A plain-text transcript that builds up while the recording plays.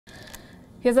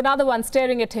Here's another one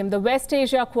staring at him, the West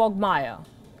Asia quagmire.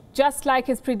 Just like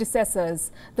his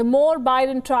predecessors, the more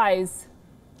Biden tries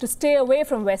to stay away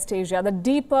from West Asia, the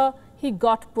deeper he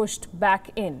got pushed back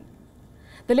in.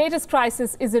 The latest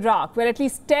crisis is Iraq, where at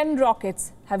least 10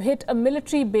 rockets have hit a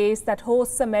military base that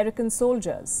hosts American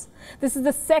soldiers. This is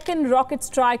the second rocket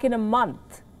strike in a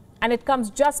month, and it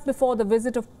comes just before the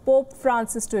visit of Pope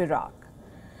Francis to Iraq.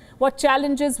 What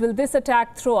challenges will this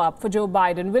attack throw up for Joe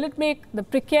Biden? Will it make the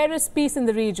precarious peace in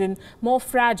the region more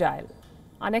fragile?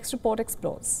 Our next report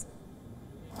explores.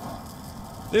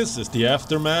 This is the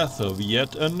aftermath of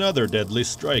yet another deadly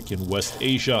strike in West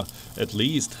Asia. At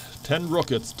least 10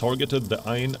 rockets targeted the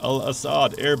Ain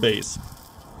al-Asad airbase.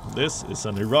 This is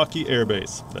an Iraqi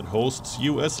airbase that hosts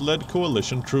US-led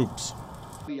coalition troops.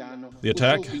 The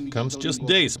attack comes just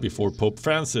days before Pope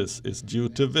Francis is due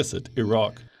to visit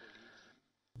Iraq.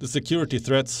 The security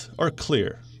threats are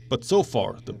clear, but so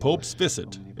far the Pope's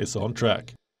visit is on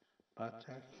track.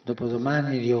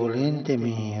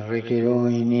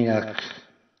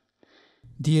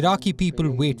 The Iraqi people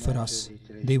wait for us.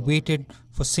 They waited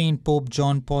for Saint Pope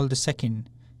John Paul II.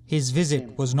 His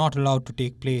visit was not allowed to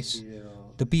take place.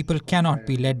 The people cannot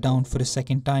be let down for a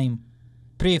second time.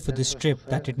 Pray for this trip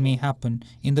that it may happen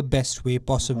in the best way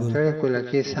possible.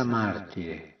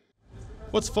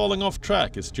 What's falling off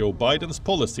track is Joe Biden's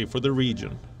policy for the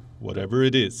region, whatever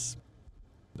it is.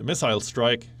 The missile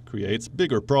strike creates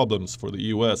bigger problems for the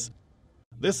US.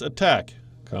 This attack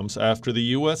comes after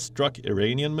the US struck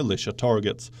Iranian militia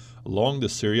targets along the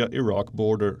Syria-Iraq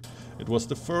border. It was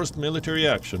the first military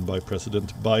action by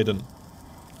President Biden,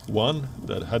 one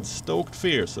that had stoked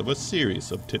fears of a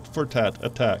series of tit-for-tat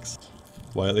attacks.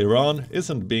 While Iran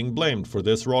isn't being blamed for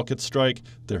this rocket strike,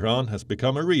 Tehran has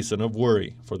become a reason of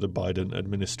worry for the Biden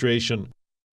administration.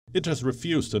 It has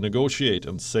refused to negotiate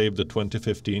and save the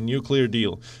 2015 nuclear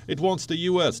deal. It wants the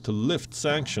US to lift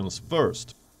sanctions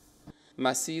first.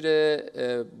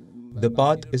 The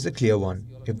path is a clear one.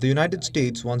 If the United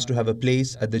States wants to have a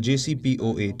place at the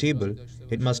JCPOA table,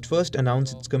 it must first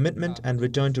announce its commitment and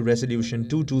return to Resolution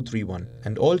 2231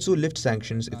 and also lift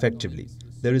sanctions effectively.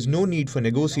 There is no need for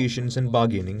negotiations and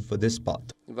bargaining for this path.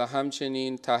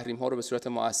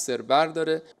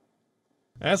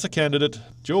 As a candidate,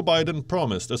 Joe Biden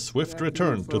promised a swift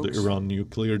return to the Iran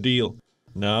nuclear deal.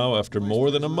 Now, after more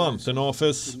than a month in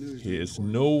office, he is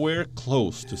nowhere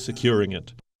close to securing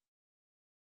it.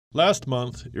 Last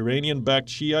month, Iranian-backed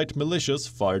Shiite militias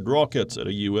fired rockets at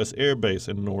a US airbase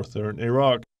in northern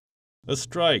Iraq. A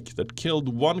strike that killed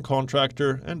one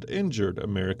contractor and injured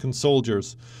American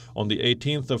soldiers. On the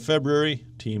 18th of February,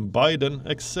 Team Biden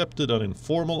accepted an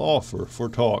informal offer for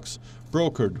talks,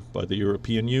 brokered by the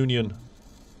European Union.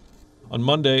 On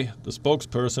Monday, the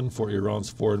spokesperson for Iran's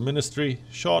foreign ministry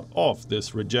shot off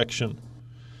this rejection.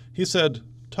 He said,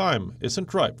 time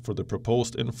isn't ripe for the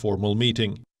proposed informal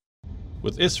meeting.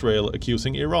 With Israel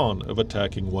accusing Iran of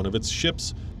attacking one of its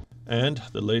ships and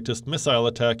the latest missile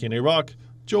attack in Iraq,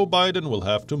 Joe Biden will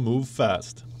have to move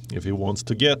fast if he wants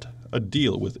to get a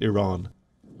deal with Iran.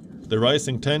 The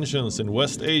rising tensions in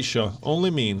West Asia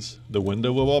only means the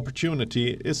window of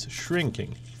opportunity is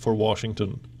shrinking for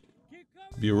Washington.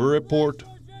 Bureau Report,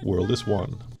 World is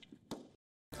One.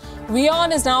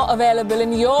 WION is now available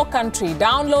in your country.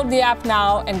 Download the app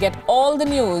now and get all the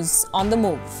news on the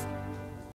move.